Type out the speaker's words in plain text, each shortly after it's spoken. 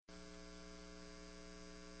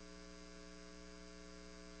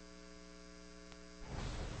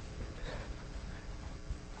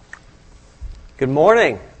Good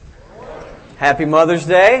morning. Happy Mother's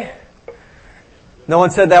Day. No one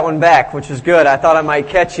said that one back, which is good. I thought I might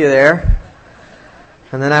catch you there.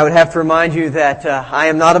 And then I would have to remind you that I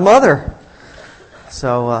am not a mother.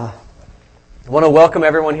 So I want to welcome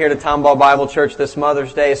everyone here to Tomball Bible Church this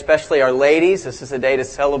Mother's Day, especially our ladies. This is a day to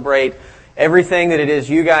celebrate everything that it is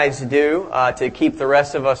you guys do to keep the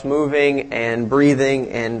rest of us moving and breathing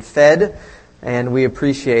and fed. And we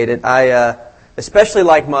appreciate it. I especially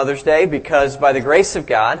like Mother's Day because by the grace of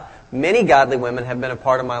God, many godly women have been a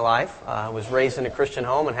part of my life. I was raised in a Christian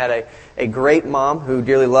home and had a great mom who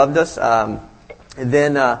dearly loved us. And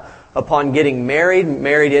then upon getting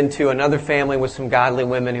married into another family with some godly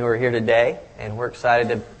women who are here today. And we're excited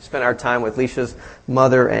to spend our time with Leisha's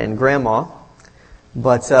mother and grandma.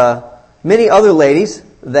 But many other ladies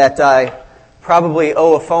that I probably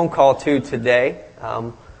owe a phone call to today.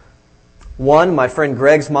 One, my friend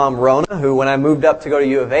Greg's mom, Rona, who when I moved up to go to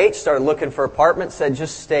U of H, started looking for apartments, said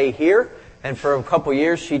just stay here. And for a couple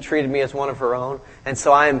years, she treated me as one of her own. And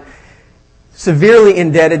so I am severely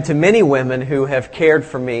indebted to many women who have cared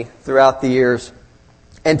for me throughout the years.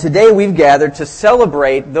 And today we've gathered to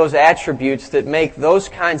celebrate those attributes that make those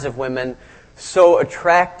kinds of women so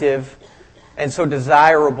attractive and so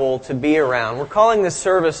desirable to be around. We're calling this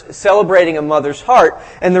service Celebrating a Mother's Heart.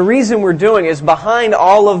 And the reason we're doing is behind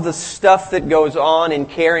all of the stuff that goes on in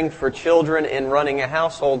caring for children and running a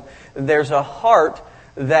household, there's a heart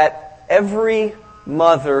that every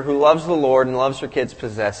mother who loves the Lord and loves her kids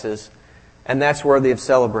possesses. And that's worthy of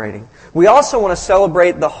celebrating. We also want to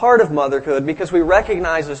celebrate the heart of motherhood because we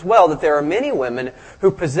recognize as well that there are many women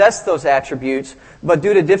who possess those attributes, but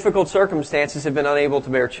due to difficult circumstances have been unable to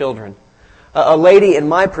bear children. A lady in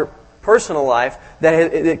my personal life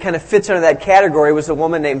that kind of fits under that category was a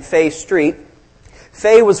woman named Faye Street.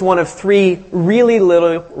 Faye was one of three really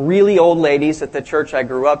little, really old ladies at the church I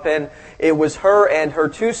grew up in. It was her and her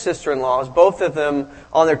two sister-in-laws, both of them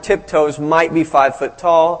on their tiptoes, might be 5 foot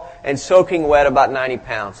tall and soaking wet, about 90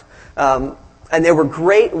 pounds. And they were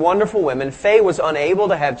great, wonderful women. Faye was unable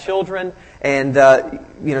to have children, and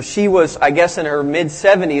she was, I guess, in her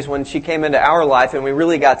mid-70s when she came into our life, and we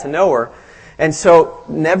really got to know her. And so,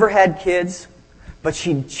 never had kids, but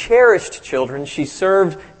she cherished children. She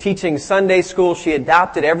served teaching Sunday school. She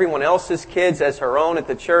adopted everyone else's kids as her own at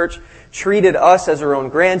the church, treated us as her own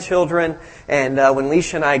grandchildren. And when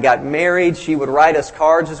Leisha and I got married, she would write us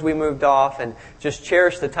cards as we moved off and just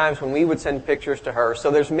cherish the times when we would send pictures to her.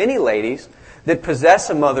 So there's many ladies that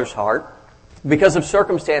possess a mother's heart because of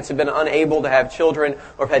circumstance have been unable to have children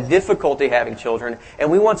or have had difficulty having children.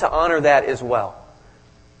 And we want to honor that as well.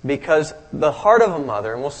 Because the heart of a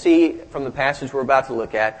mother, and we'll see from the passage we're about to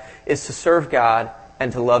look at, is to serve God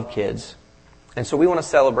and to love kids. And so we want to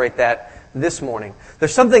celebrate that this morning.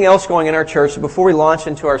 There's something else going in our church. Before we launch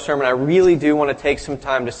into our sermon, I really do want to take some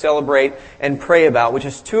time to celebrate and pray about, which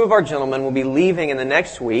is two of our gentlemen will be leaving in the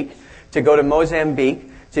next week to go to Mozambique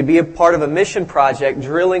to be a part of a mission project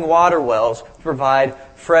drilling water wells to provide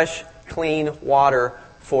fresh, clean water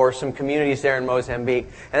for some communities there in Mozambique.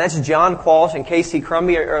 And that's John Qualsh and Casey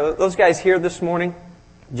Crumby. Are those guys here this morning?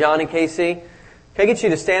 John and Casey? Can I get you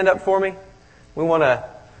to stand up for me? We want to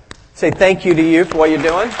say thank you to you for what you're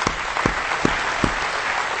doing.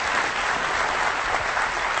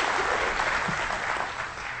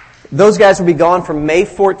 Those guys will be gone from May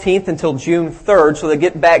 14th until June 3rd, so they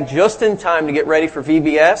get back just in time to get ready for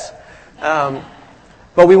VBS.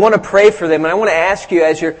 But we want to pray for them, and I want to ask you,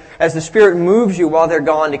 as the Spirit moves you while they're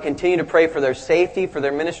gone, to continue to pray for their safety, for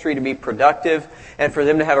their ministry to be productive, and for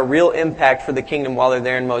them to have a real impact for the kingdom while they're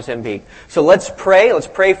there in Mozambique. So let's pray. Let's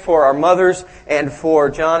pray for our mothers and for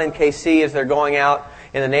John and KC as they're going out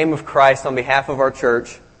in the name of Christ on behalf of our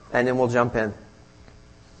church, and then we'll jump in.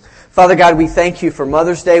 Father God, we thank you for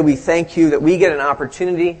Mother's Day. We thank you that we get an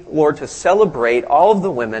opportunity, Lord, to celebrate all of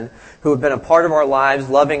the women who have been a part of our lives,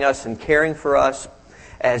 loving us and caring for us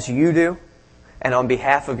as you do, and on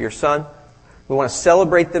behalf of your Son. We want to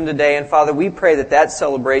celebrate them today, and Father, we pray that that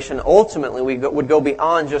celebration ultimately would go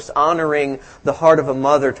beyond just honoring the heart of a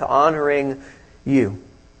mother to honoring you.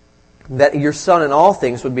 That your Son in all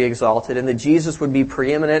things would be exalted, and that Jesus would be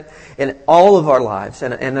preeminent in all of our lives,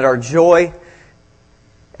 and that our joy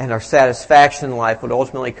and our satisfaction in life would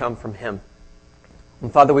ultimately come from Him.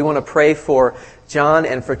 And Father, we want to pray for John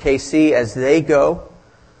and for KC as they go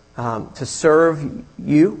to serve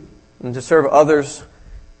you and to serve others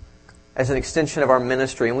as an extension of our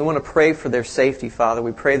ministry. And we want to pray for their safety, Father.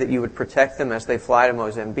 We pray that you would protect them as they fly to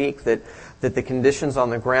Mozambique, that the conditions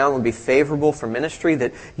on the ground would be favorable for ministry,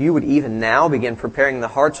 that you would even now begin preparing the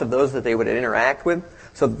hearts of those that they would interact with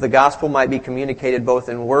so that the gospel might be communicated both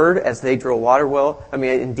in word as they drill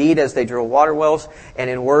indeed as they drill water wells, and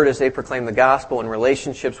in word as they proclaim the gospel in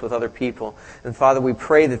relationships with other people. And Father, we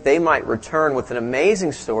pray that they might return with an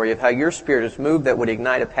amazing story of how your Spirit has moved that would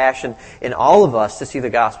ignite a passion in all of us to see the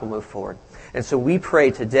gospel move forward. And so we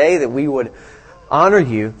pray today that we would honor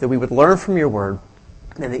you, that we would learn from your word,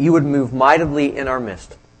 and that you would move mightily in our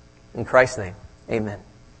midst. In Christ's name, amen.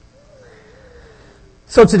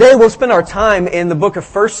 So today we'll spend our time in the book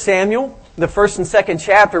of 1 Samuel, the first and second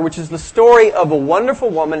chapter, which is the story of a wonderful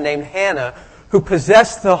woman named Hannah who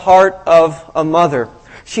possessed the heart of a mother.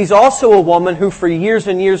 She's also a woman who for years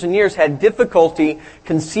and years and years had difficulty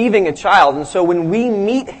conceiving a child. And so when we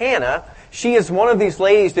meet Hannah, she is one of these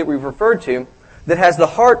ladies that we've referred to that has the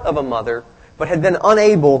heart of a mother, but had been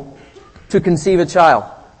unable to conceive a child.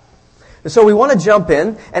 And so we want to jump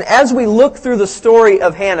in, and as we look through the story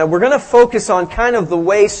of Hannah, we're going to focus on kind of the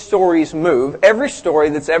way stories move. Every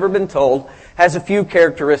story that's ever been told has a few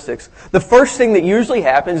characteristics. The first thing that usually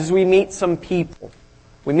happens is we meet some people.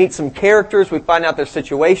 We meet some characters, we find out their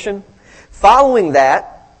situation. Following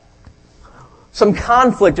that, some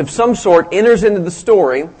conflict of some sort enters into the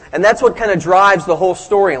story, and that's what kind of drives the whole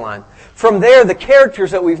storyline. From there, the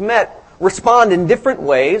characters that we've met respond in different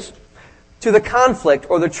ways to the conflict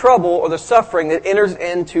or the trouble or the suffering that enters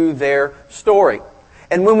into their story.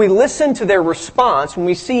 And when we listen to their response, when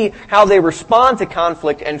we see how they respond to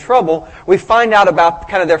conflict and trouble, we find out about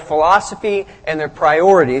kind of their philosophy and their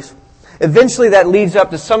priorities. Eventually that leads up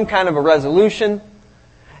to some kind of a resolution.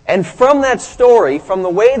 And from that story, from the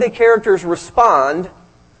way the characters respond,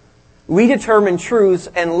 we determine truths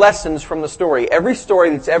and lessons from the story. Every story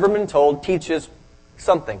that's ever been told teaches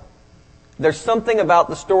something. There's something about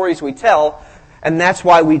the stories we tell, and that's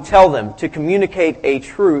why we tell them, to communicate a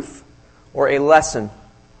truth or a lesson.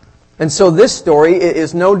 And so this story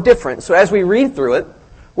is no different. So as we read through it,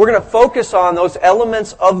 we're going to focus on those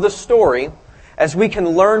elements of the story as we can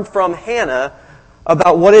learn from Hannah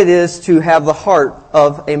about what it is to have the heart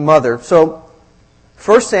of a mother. So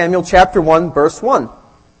 1 Samuel chapter 1, verse 1.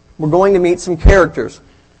 We're going to meet some characters.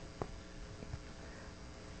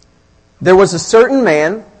 There was a certain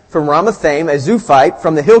man from Ramathaim, a Zuphite,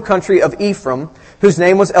 from the hill country of Ephraim, whose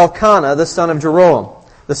name was Elkanah, the son of Jeroham,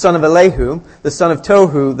 the son of Elihu, the son of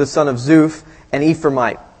Tohu, the son of Zuph, an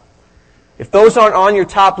Ephraimite. If those aren't on your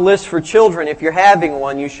top list for children, if you're having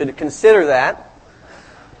one, you should consider that.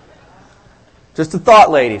 Just a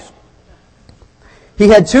thought, ladies. He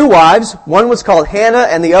had two wives. One was called Hannah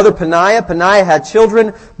and the other Peninnah. Peninnah had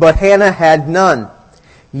children, but Hannah had none.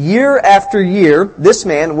 Year after year, this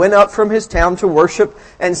man went up from his town to worship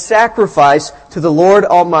and sacrifice to the Lord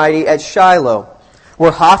Almighty at Shiloh,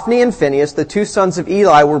 where Hophni and Phinehas, the two sons of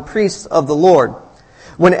Eli, were priests of the Lord.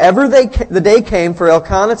 Whenever the day came for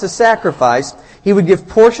Elkanah to sacrifice, he would give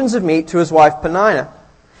portions of meat to his wife Peninnah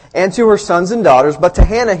and to her sons and daughters, but to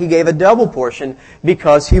Hannah he gave a double portion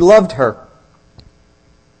because he loved her.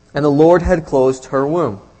 And the Lord had closed her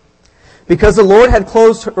womb. Because the Lord had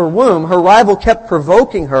closed her womb, her rival kept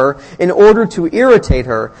provoking her in order to irritate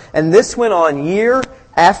her. And this went on year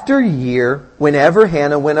after year. Whenever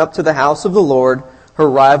Hannah went up to the house of the Lord, her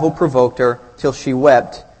rival provoked her till she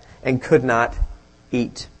wept and could not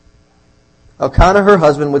eat. Elkanah, her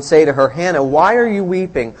husband, would say to her, Hannah, why are you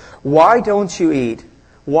weeping? Why don't you eat?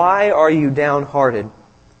 Why are you downhearted?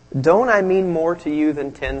 Don't I mean more to you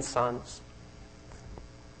than 10 sons?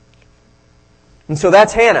 And so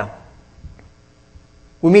that's Hannah.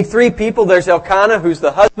 We meet three people. There's Elkanah, who's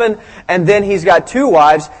the husband, and then he's got two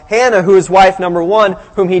wives. Hannah, who is wife number one,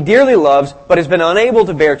 whom he dearly loves, but has been unable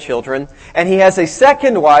to bear children. And he has a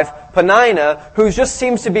second wife, Peninnah, who just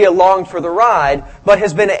seems to be along for the ride, but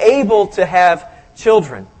has been able to have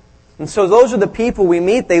children. And so those are the people we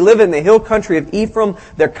meet. They live in the hill country of Ephraim.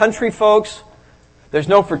 They're country folks. There's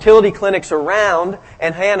no fertility clinics around,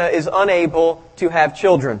 and Hannah is unable to have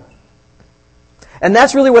children. And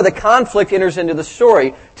that's really where the conflict enters into the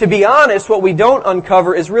story. To be honest, what we don't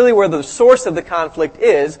uncover is really where the source of the conflict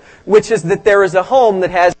is, which is that there is a home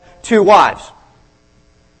that has two wives.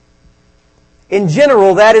 In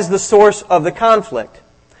general, that is the source of the conflict.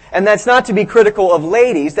 And that's not to be critical of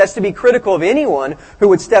ladies, that's to be critical of anyone who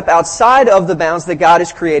would step outside of the bounds that God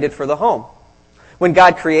has created for the home. When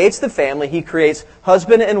God creates the family, He creates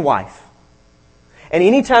husband and wife. And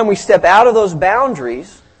anytime we step out of those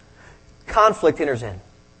boundaries, conflict enters in.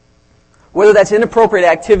 Whether that's inappropriate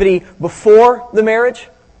activity before the marriage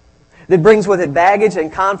that brings with it baggage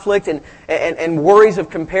and conflict and worries of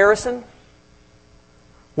comparison,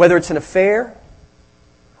 whether it's an affair,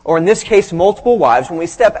 or in this case, multiple wives, when we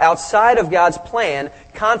step outside of God's plan,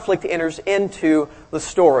 conflict enters into the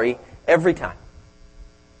story every time.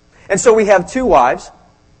 And so we have two wives.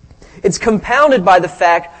 It's compounded by the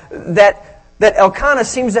fact that Elkanah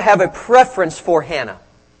seems to have a preference for Hannah.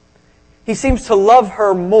 He seems to love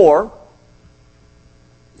her more,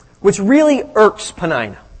 which really irks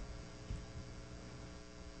Peninnah.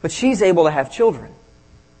 But she's able to have children.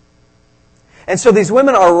 And so these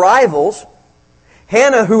women are rivals.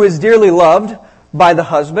 Hannah, who is dearly loved by the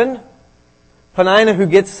husband. Peninnah, who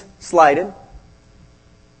gets slighted.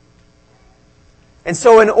 And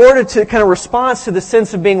so in order to kind of respond to the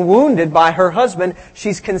sense of being wounded by her husband,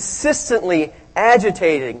 she's consistently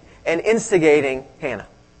agitating and instigating Hannah.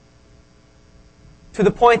 To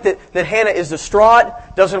the point that Hannah is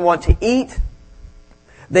distraught, doesn't want to eat.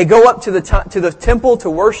 They go up to the temple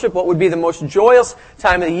to worship, what would be the most joyous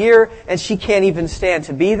time of the year, and she can't even stand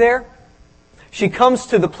to be there. She comes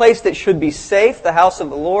to the place that should be safe, the house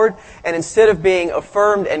of the Lord, and instead of being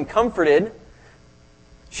affirmed and comforted,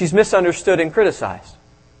 she's misunderstood and criticized.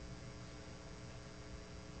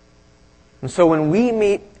 And so when we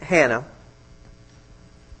meet Hannah,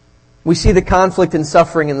 we see the conflict and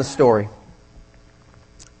suffering in the story.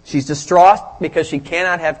 She's distraught because she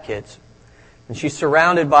cannot have kids. And she's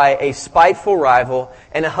surrounded by a spiteful rival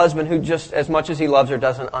and a husband who, just as much as he loves her,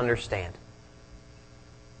 doesn't understand.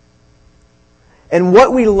 And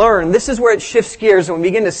what we learn, this is where it shifts gears and we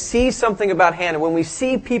begin to see something about Hannah. When we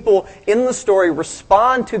see people in the story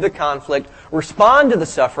respond to the conflict, respond to the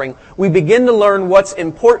suffering, we begin to learn what's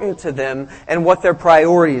important to them and what their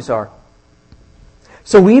priorities are.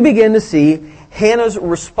 So we begin to see Hannah's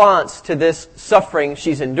response to this suffering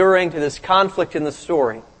she's enduring, to this conflict in the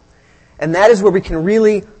story. And that is where we can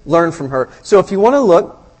really learn from her. So if you want to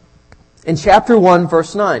look in chapter 1,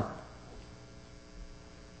 verse 9.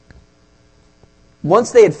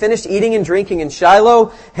 Once they had finished eating and drinking in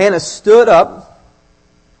Shiloh, Hannah stood up.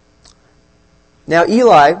 Now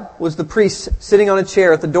Eli was the priest sitting on a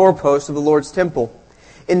chair at the doorpost of the Lord's temple.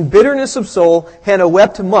 In bitterness of soul, Hannah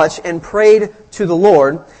wept much and prayed to the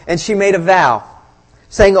Lord, and she made a vow,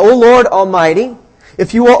 saying, O Lord Almighty,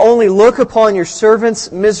 if you will only look upon your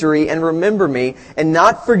servant's misery and remember me, and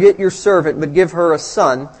not forget your servant, but give her a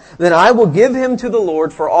son, then I will give him to the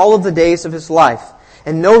Lord for all of the days of his life,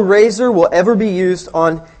 and no razor will ever be used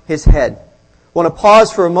on his head. I want to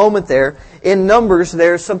pause for a moment there. In Numbers,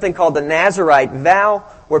 there's something called the Nazirite vow,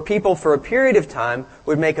 where people for a period of time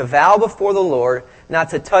would make a vow before the Lord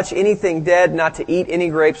not to touch anything dead, not to eat any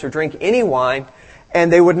grapes or drink any wine,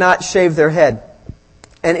 and they would not shave their head.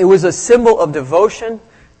 And it was a symbol of devotion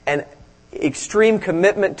and extreme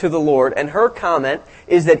commitment to the Lord. And her comment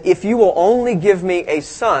is that if you will only give me a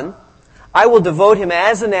son, I will devote him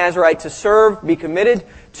as a Nazirite to serve, be committed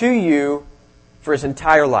to you for his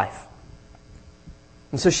entire life.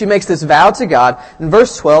 And so she makes this vow to God. In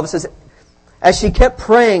verse 12 it says, as she kept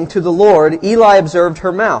praying to the Lord, Eli observed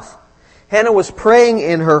her mouth. Hannah was praying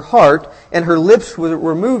in her heart, and her lips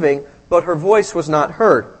were moving, but her voice was not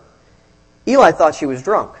heard. Eli thought she was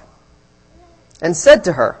drunk, and said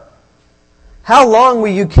to her, how long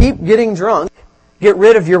will you keep getting drunk? Get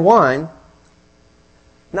rid of your wine.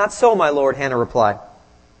 Not so, my lord, Hannah replied.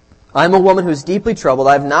 I am a woman who is deeply troubled.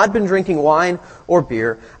 I have not been drinking wine or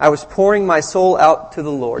beer. I was pouring my soul out to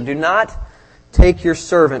the Lord. Do not take your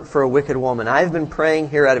servant for a wicked woman. I have been praying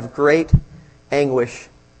here out of great anguish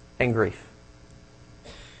and grief.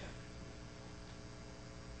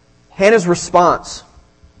 Hannah's response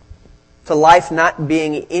to life not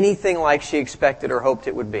being anything like she expected or hoped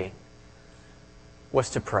it would be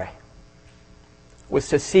was to pray, was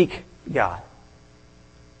to seek God.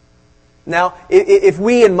 Now, if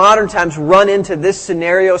we in modern times run into this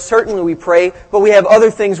scenario, certainly we pray, but we have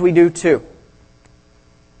other things we do too.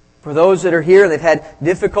 For those that are here and they've had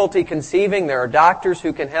difficulty conceiving, there are doctors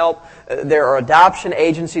who can help. There are adoption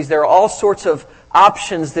agencies. There are all sorts of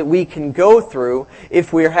options that we can go through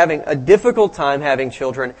if we are having a difficult time having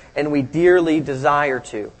children and we dearly desire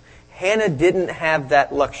to. Hannah didn't have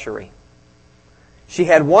that luxury. She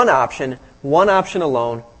had one option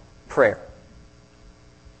alone, prayer.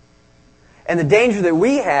 And the danger that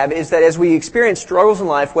we have is that as we experience struggles in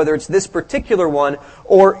life, whether it's this particular one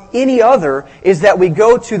or any other, is that we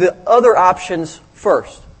go to the other options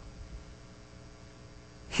first.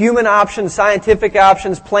 Human options, scientific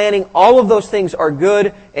options, planning, all of those things are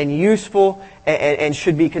good and useful and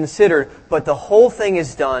should be considered. But the whole thing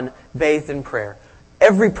is done bathed in prayer.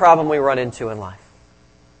 Every problem we run into in life.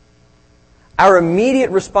 Our immediate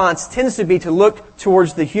response tends to be to look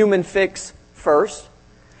towards the human fix first.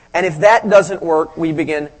 And if that doesn't work, we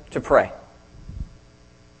begin to pray.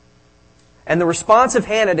 And the response of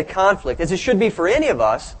Hannah to conflict, as it should be for any of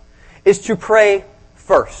us, is to pray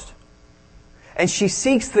first. And she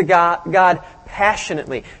seeks the God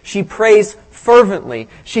passionately. She prays fervently.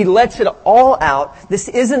 She lets it all out. This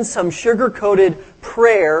isn't some sugar-coated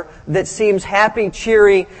prayer that seems happy,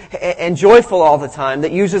 cheery, and joyful all the time,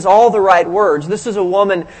 that uses all the right words. This is a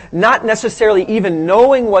woman not necessarily even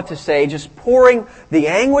knowing what to say, just pouring the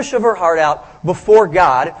anguish of her heart out before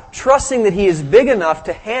God, trusting that He is big enough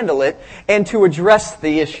to handle it and to address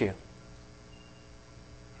the issue.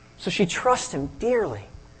 So she trusts Him dearly,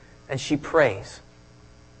 and she prays.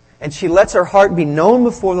 And she lets her heart be known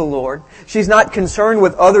before the Lord. She's not concerned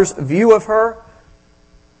with others' view of her.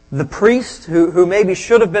 The priest, who maybe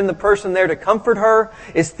should have been the person there to comfort her,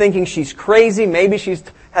 is thinking she's crazy. Maybe she's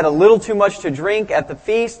had a little too much to drink at the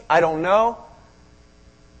feast. I don't know.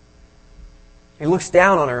 He looks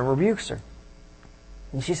down on her and rebukes her.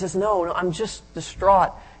 And she says, no, I'm just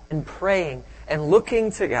distraught and praying and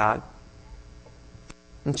looking to God.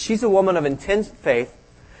 And she's a woman of intense faith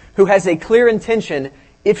who has a clear intention,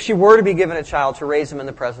 if she were to be given a child, to raise him in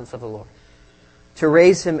the presence of the Lord. To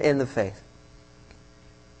raise him in the faith.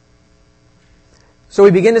 So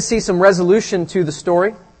we begin to see some resolution to the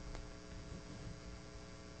story. I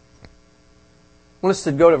want us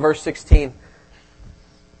to go to verse 16.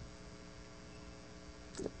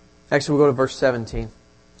 Actually, we'll go to verse 17.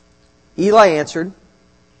 Eli answered,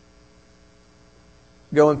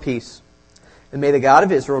 "Go in peace, and may the God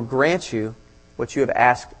of Israel grant you what you have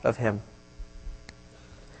asked of Him."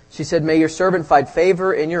 She said, "May your servant find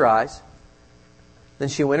favor in your eyes." Then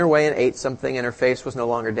she went her way and ate something, and her face was no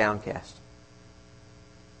longer downcast.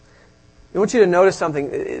 I want you to notice something.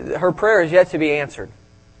 Her prayer is yet to be answered.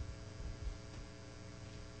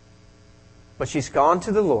 But she's gone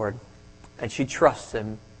to the Lord, and she trusts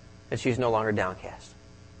Him, and she's no longer downcast.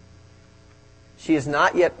 She is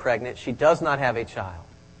not yet pregnant. She does not have a child.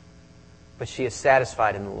 But she is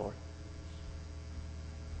satisfied in the Lord.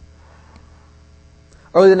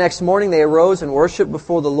 Early the next morning, they arose and worshipped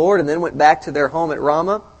before the Lord, and then went back to their home at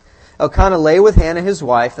Ramah. Elkanah lay with Hannah his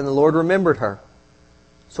wife, and the Lord remembered her.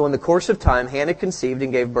 So in the course of time, Hannah conceived and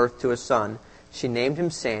gave birth to a son. She named him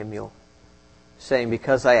Samuel, saying,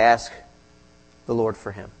 "Because I asked the Lord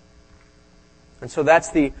for him." And so that's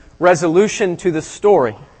the resolution to the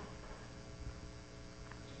story.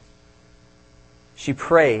 She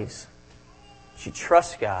prays, she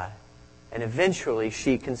trusts God, and eventually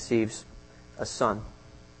she conceives a son.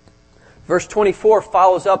 Verse 24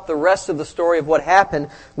 follows up the rest of the story of what happened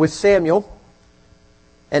with Samuel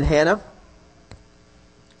and Hannah.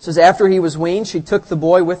 It says, after he was weaned, she took the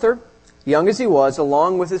boy with her, young as he was,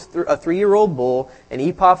 along with a 3-year-old bull, an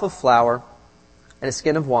ephah of flour, and a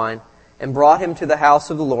skin of wine, and brought him to the house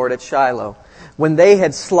of the Lord at Shiloh. When they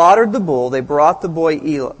had slaughtered the bull, they brought the boy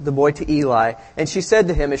to Eli, and she said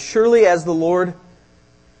to him, As surely as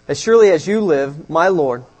you live, my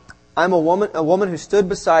Lord, I'm a woman who stood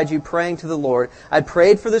beside you praying to the Lord. I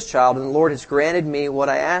prayed for this child, and the Lord has granted me what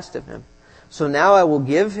I asked of Him. So now I will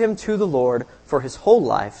give him to the Lord for his whole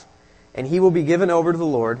life, and he will be given over to the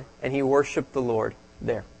Lord, and he worshiped the Lord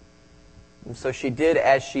there. And so she did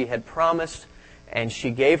as she had promised, and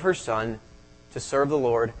she gave her son to serve the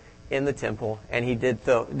Lord in the temple, and he did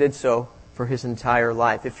so for his entire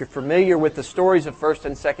life. If you're familiar with the stories of 1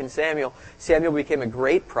 and 2 Samuel, Samuel became a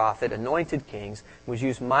great prophet, anointed kings, was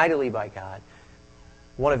used mightily by God.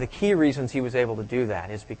 One of the key reasons he was able to do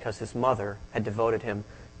that is because his mother had devoted him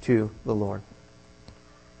to the Lord.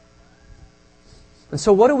 And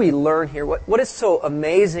so what do we learn here? What is so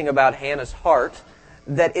amazing about Hannah's heart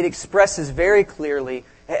that it expresses very clearly,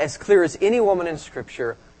 as clear as any woman in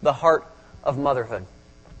Scripture, the heart of motherhood?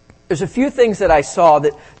 There's a few things that I saw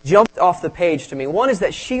that jumped off the page to me. One is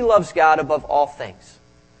that she loves God above all things.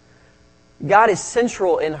 God is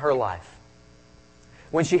central in her life.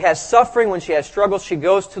 When she has suffering, when she has struggles, she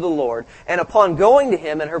goes to the Lord. And upon going to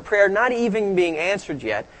Him and her prayer not even being answered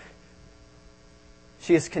yet,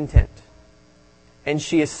 she is content. And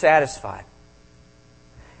she is satisfied.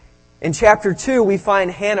 In chapter 2, we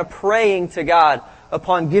find Hannah praying to God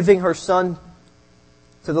upon giving her son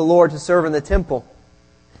to the Lord to serve in the temple.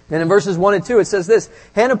 And in verses 1 and 2 it says this,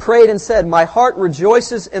 Hannah prayed and said, My heart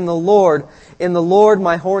rejoices in the Lord. In the Lord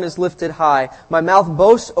my horn is lifted high. My mouth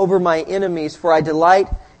boasts over my enemies, for I delight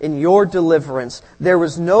in your deliverance. There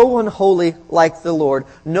is no one holy like the Lord,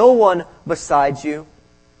 no one besides you.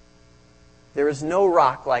 There is no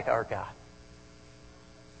rock like our God.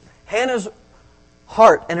 Hannah's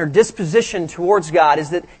heart and her disposition towards God is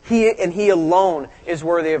that He and He alone is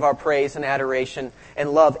worthy of our praise and adoration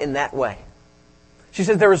and love in that way. She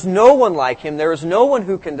says, there is no one like Him. There is no one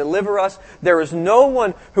who can deliver us. There is no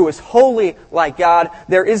one who is holy like God.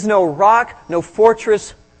 There is no rock, no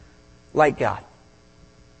fortress like God.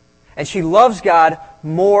 And she loves God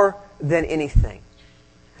more than anything.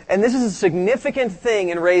 And this is a significant thing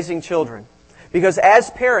in raising children. Because as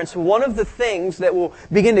parents, one of the things that will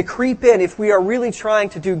begin to creep in if we are really trying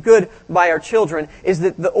to do good by our children is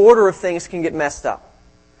that the order of things can get messed up.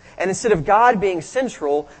 And instead of God being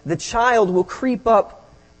central, the child will creep up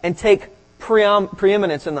and take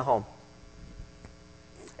preeminence in the home.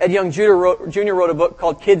 Ed Young Jr. wrote a book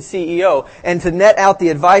called Kid CEO. And to net out the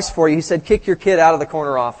advice for you, he said, kick your kid out of the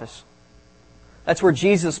corner office. That's where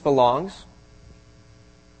Jesus belongs.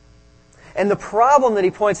 And the problem that he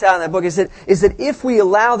points out in that book is that if we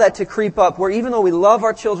allow that to creep up, where even though we love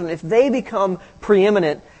our children, if they become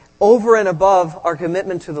preeminent over and above our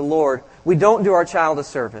commitment to the Lord, we don't do our child a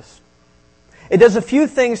service. It does a few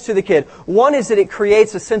things to the kid. One is that it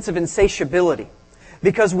creates a sense of insatiability,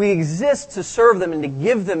 because we exist to serve them and to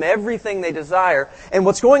give them everything they desire. And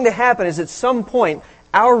what's going to happen is at some point,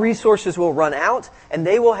 our resources will run out, and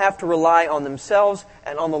they will have to rely on themselves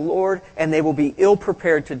and on the Lord, and they will be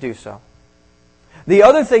ill-prepared to do so. The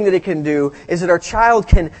other thing that it can do is that our child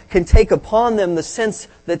can take upon them the sense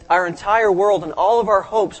that our entire world and all of our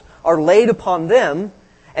hopes are laid upon them,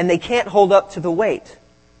 and they can't hold up to the weight.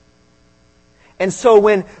 And so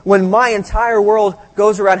when my entire world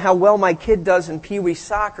goes around how well my kid does in Pee Wee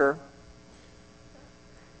soccer,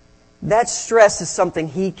 that stress is something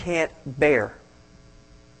he can't bear.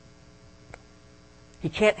 He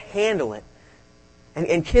can't handle it.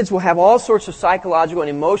 And kids will have all sorts of psychological and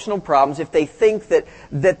emotional problems if they think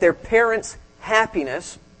that their parents'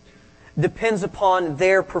 happiness depends upon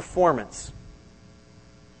their performance.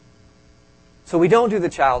 So we don't do the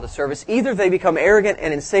child a service. Either they become arrogant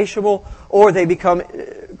and insatiable, or they become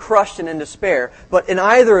crushed and in despair. But in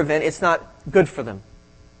either event, it's not good for them.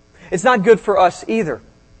 It's not good for us either.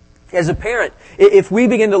 As a parent, if we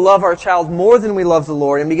begin to love our child more than we love the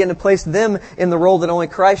Lord and begin to place them in the role that only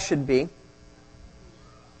Christ should be,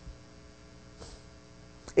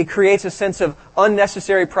 it creates a sense of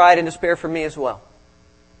unnecessary pride and despair for me as well.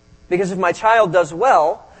 Because if my child does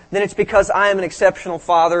well, then it's because I am an exceptional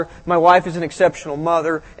father, my wife is an exceptional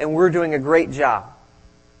mother, and we're doing a great job.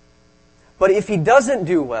 But if he doesn't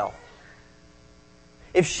do well,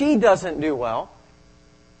 if she doesn't do well,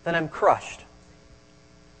 then I'm crushed.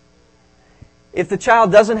 If the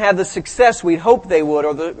child doesn't have the success we'd hoped they would,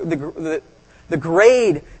 or the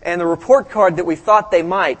grade and the report card that we thought they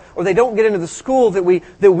might, or they don't get into the school that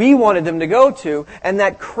we wanted them to go to, and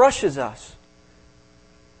that crushes us.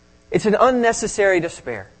 It's an unnecessary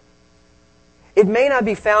despair. It may not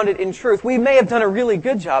be founded in truth. We may have done a really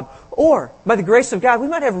good job, or, by the grace of God, we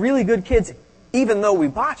might have really good kids even though we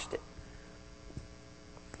botched it.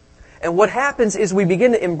 And what happens is we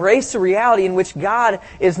begin to embrace the reality in which God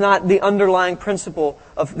is not the underlying principle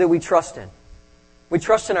that we trust in. We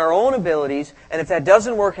trust in our own abilities, and if that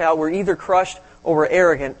doesn't work out, we're either crushed or we're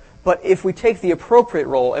arrogant. But if we take the appropriate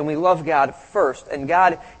role and we love God first, and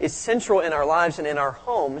God is central in our lives and in our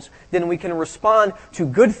homes, then we can respond to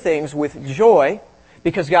good things with joy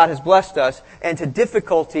because God has blessed us, and to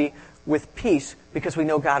difficulty with peace because we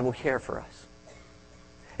know God will care for us.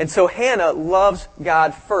 And so Hannah loves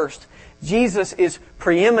God first. Jesus is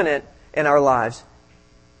preeminent in our lives.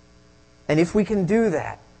 And if we can do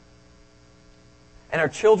that, and our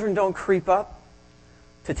children don't creep up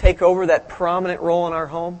to take over that prominent role in our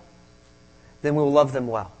home, then we will love them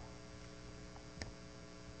well.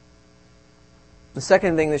 The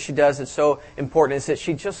second thing that she does that's so important is that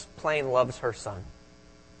she just plain loves her son.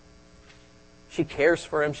 She cares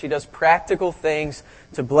for him. She does practical things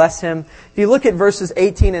to bless him. If you look at verses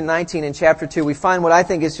 18 and 19 in chapter 2, we find what I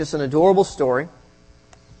think is just an adorable story. It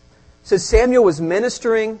says Samuel was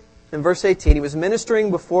ministering, in verse 18, he was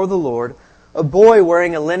ministering before the Lord, a boy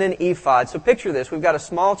wearing a linen ephod. So picture this. We've got a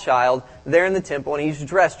small child there in the temple, and he's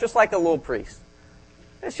dressed just like a little priest.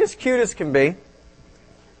 It's just cute as can be.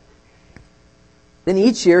 Then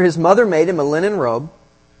each year his mother made him a linen robe,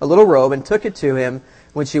 a little robe, and took it to him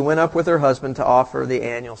when she went up with her husband to offer the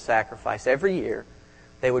annual sacrifice. Every year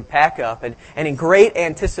they would pack up, and in great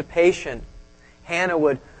anticipation, Hannah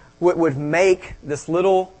would make this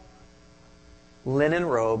little linen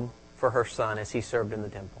robe for her son as he served in the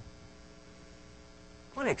temple.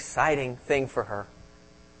 What an exciting thing for her.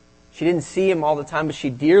 She didn't see him all the time, but she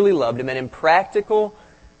dearly loved him. And in practical,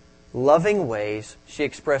 loving ways, she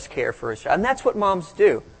expressed care for his child. And that's what moms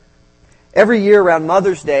do. Every year around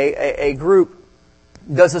Mother's Day, a group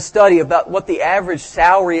does a study about what the average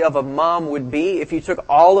salary of a mom would be if you took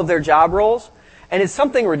all of their job roles. And it's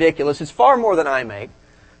something ridiculous. It's far more than I make.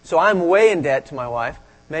 So I'm way in debt to my wife.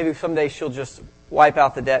 Maybe someday she'll just wipe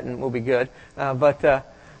out the debt and we'll be good. But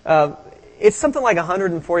it's something like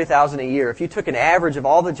 $140,000 a year if you took an average of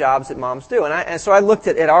all the jobs that moms do. And so I looked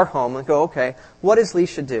at our home and go, okay, what does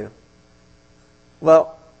Leisha do?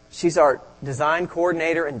 Well, she's our design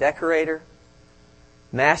coordinator and decorator,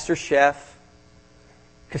 master chef,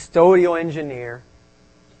 custodial engineer,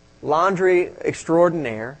 laundry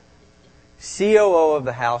extraordinaire, COO of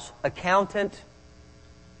the house, accountant,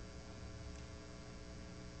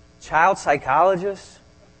 child psychologist.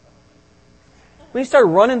 When you start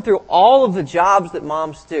running through all of the jobs that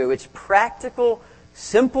moms do, it's practical,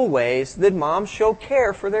 simple ways that moms show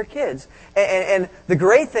care for their kids. And the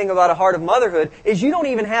great thing about A Heart of Motherhood is you don't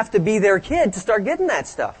even have to be their kid to start getting that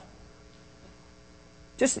stuff.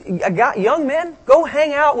 Just, young men, go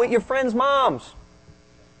hang out with your friends' moms.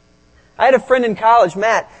 I had a friend in college,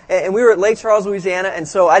 Matt, and we were at Lake Charles, Louisiana, and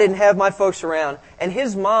so I didn't have my folks around. And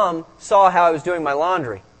his mom saw how I was doing my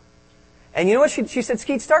laundry. And you know what? She said,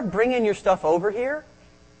 Skeet, start bringing your stuff over here.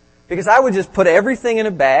 Because I would just put everything in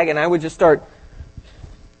a bag and I would just start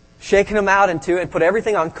shaking them out into it and put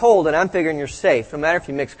everything on cold, and I'm figuring you're safe. No matter if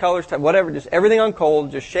you mix colors, whatever, just everything on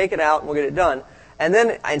cold, just shake it out and we'll get it done. And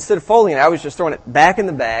then instead of folding it, I was just throwing it back in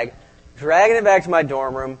the bag, dragging it back to my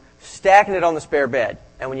dorm room, stacking it on the spare bed.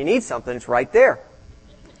 And when you need something, it's right there.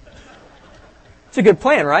 It's a good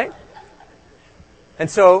plan, right? And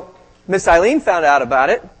so Miss Eileen found out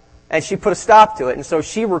about it, and she put a stop to it. And so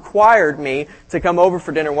she required me to come over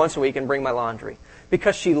for dinner once a week and bring my laundry.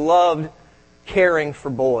 Because she loved caring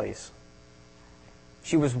for boys.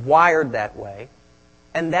 She was wired that way.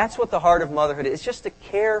 And that's what the heart of motherhood is, just to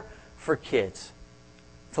care for kids.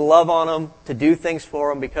 To love on them, to do things for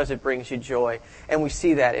them because it brings you joy. And we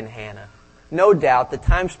see that in Hannah. No doubt the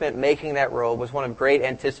time spent making that robe was one of great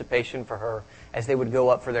anticipation for her as they would go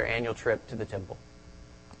up for their annual trip to the temple.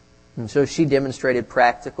 And so she demonstrated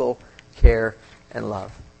practical care and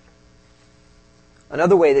love.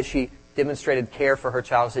 Another way that she demonstrated care for her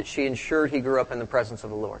child is that she ensured he grew up in the presence of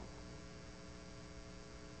the Lord.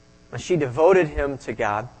 And she devoted him to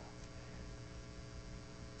God.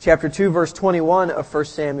 Chapter 2, verse 21 of 1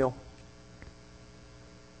 Samuel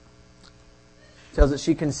tells that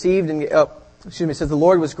she conceived and it says the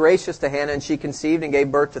Lord was gracious to Hannah, and she conceived and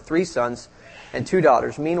gave birth to 3 sons and 2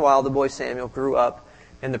 daughters. Meanwhile, the boy Samuel grew up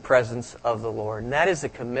in the presence of the Lord. And that is a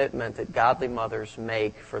commitment that godly mothers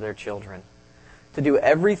make for their children. To do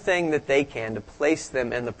everything that they can to place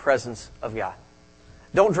them in the presence of God.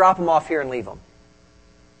 Don't drop them off here and leave them.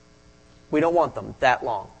 We don't want them that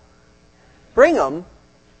long. Bring them,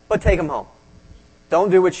 but take them home.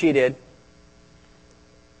 Don't do what she did.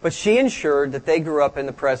 But she ensured that they grew up in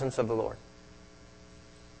the presence of the Lord.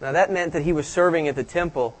 Now that meant that he was serving at the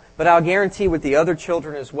temple, but I'll guarantee with the other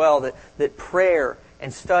children as well that prayer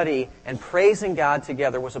and study and praising God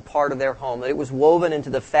together was a part of their home, that it was woven into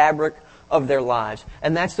the fabric of their lives.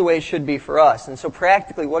 And that's the way it should be for us. And so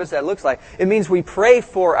practically, what does that look like? It means we pray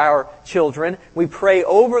for our children, we pray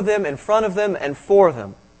over them, in front of them, and for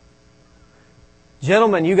them.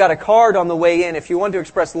 Gentlemen, you got a card on the way in. If you want to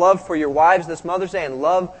express love for your wives this Mother's Day and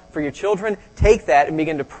love for your children, take that and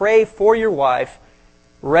begin to pray for your wife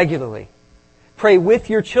regularly. Pray with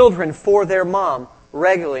your children for their mom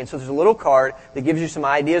regularly. And so there's a little card that gives you some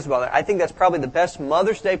ideas about that. I think that's probably the best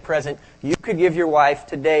Mother's Day present you could give your wife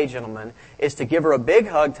today, gentlemen, is to give her a big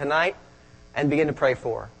hug tonight and begin to pray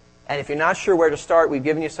for her. And if you're not sure where to start, we've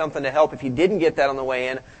given you something to help. If you didn't get that on the way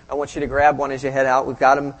in, I want you to grab one as you head out. We've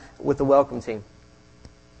got them with the welcome team.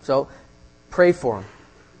 So pray for them.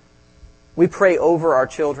 We pray over our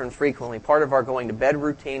children frequently. Part of our going to bed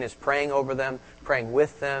routine is praying over them, praying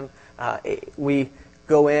with them. We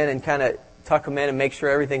go in and kind of tuck them in and make sure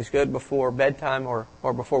everything's good before bedtime or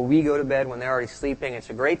before we go to bed when they're already sleeping. It's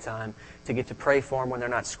a great time to get to pray for them when they're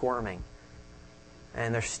not squirming.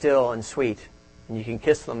 And they're still and sweet. And you can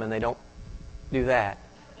kiss them and they don't do that.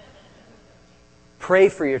 Pray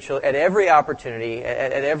for your children at every opportunity,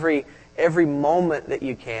 at every moment that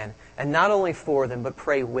you can. And not only for them, but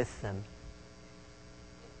pray with them.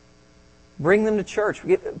 Bring them to church.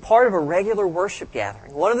 Part of a regular worship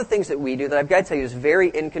gathering. One of the things that we do that I've got to tell you is very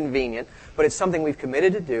inconvenient, but it's something we've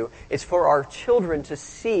committed to do, is for our children to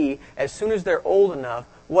see, as soon as they're old enough,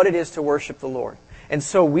 what it is to worship the Lord. And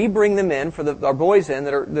so we bring them in, our boys in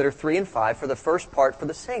that are 3 and 5, for the first part, for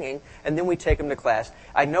the singing, and then we take them to class.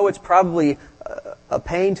 I know it's probably a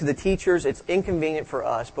pain to the teachers, it's inconvenient for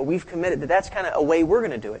us, but we've committed that that's kind of a way we're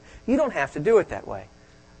going to do it. You don't have to do it that way.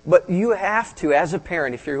 But you have to, as a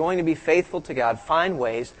parent, if you're going to be faithful to God, find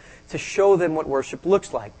ways to show them what worship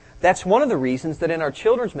looks like. That's one of the reasons that in our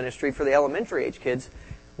children's ministry for the elementary age kids,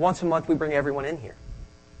 once a month we bring everyone in here.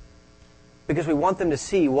 Because we want them to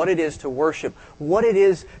see what it is to worship, what it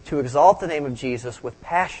is to exalt the name of Jesus with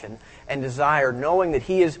passion and desire, knowing that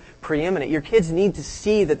He is preeminent. Your kids need to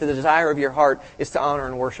see that the desire of your heart is to honor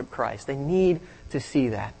and worship Christ. They need to see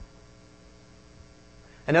that.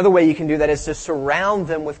 Another way you can do that is to surround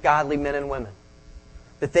them with godly men and women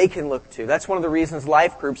that they can look to. That's one of the reasons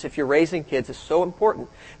life groups, if you're raising kids, is so important.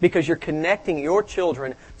 Because you're connecting your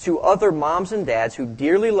children to other moms and dads who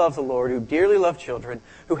dearly love the Lord, who dearly love children,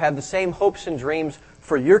 who have the same hopes and dreams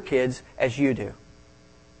for your kids as you do.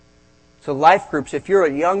 So life groups, if you're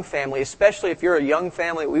a young family, especially if you're a young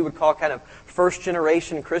family we would call kind of first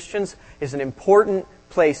generation Christians, is an important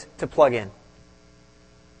place to plug in.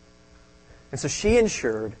 And so she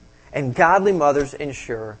ensured, and godly mothers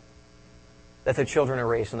ensure, that their children are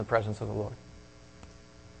raised in the presence of the Lord.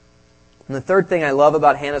 And the third thing I love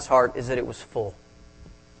about Hannah's heart is that it was full.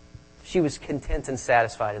 She was content and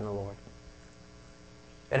satisfied in the Lord.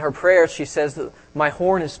 In her prayers, she says that my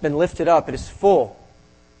horn has been lifted up. It is full.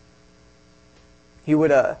 You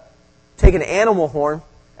would take an animal horn,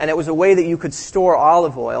 and it was a way that you could store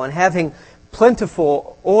olive oil. And having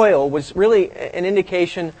plentiful oil was really an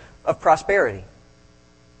indication of prosperity,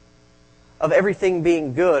 of everything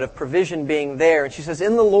being good, of provision being there. And she says,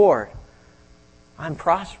 in the Lord, I'm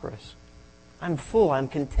prosperous. I'm full. I'm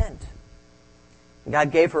content. And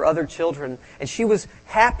God gave her other children, and she was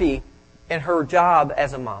happy in her job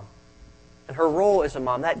as a mom, and her role as a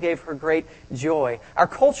mom. That gave her great joy. Our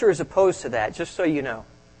culture is opposed to that, just so you know.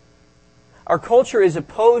 Our culture is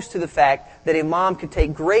opposed to the fact that a mom could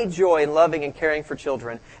take great joy in loving and caring for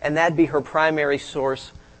children, and that be her primary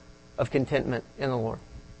source of contentment in the Lord.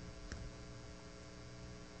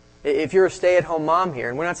 If you're a stay-at-home mom here,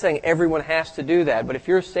 and we're not saying everyone has to do that, but if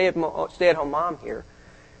you're a stay-at-home mom here,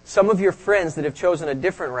 some of your friends that have chosen a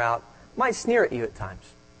different route might sneer at you at times.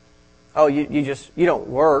 Oh, you don't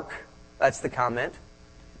work. That's the comment.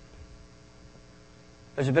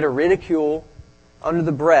 There's a bit of ridicule under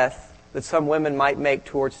the breath that some women might make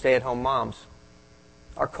towards stay-at-home moms.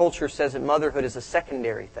 Our culture says that motherhood is a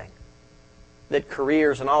secondary thing, that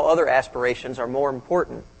careers and all other aspirations are more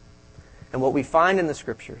important. And what we find in the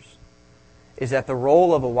Scriptures is that the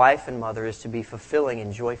role of a wife and mother is to be fulfilling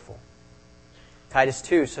and joyful. Titus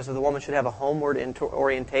 2 says that the woman should have a homeward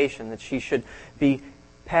orientation, that she should be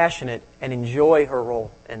passionate and enjoy her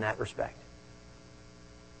role in that respect.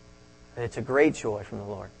 And it's a great joy from the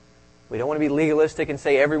Lord. We don't want to be legalistic and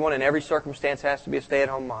say everyone in every circumstance has to be a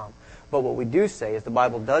stay-at-home mom. But what we do say is the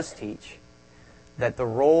Bible does teach that the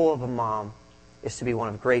role of a mom is to be one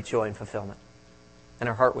of great joy and fulfillment. And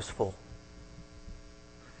her heart was full.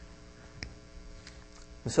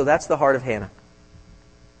 And so that's the heart of Hannah.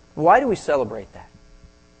 Why do we celebrate that?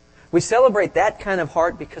 We celebrate that kind of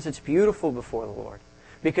heart because it's beautiful before the Lord.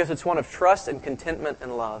 Because it's one of trust and contentment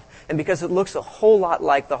and love. And because it looks a whole lot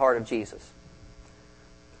like the heart of Jesus.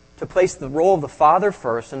 To place the role of the Father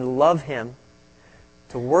first and to love Him.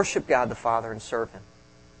 To worship God the Father and serve Him.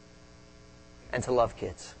 And to love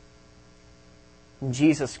kids. And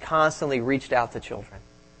Jesus constantly reached out to children.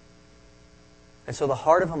 And so the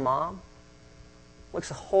heart of a mom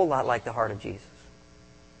looks a whole lot like the heart of Jesus.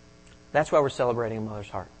 That's why we're celebrating a mother's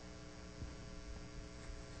heart.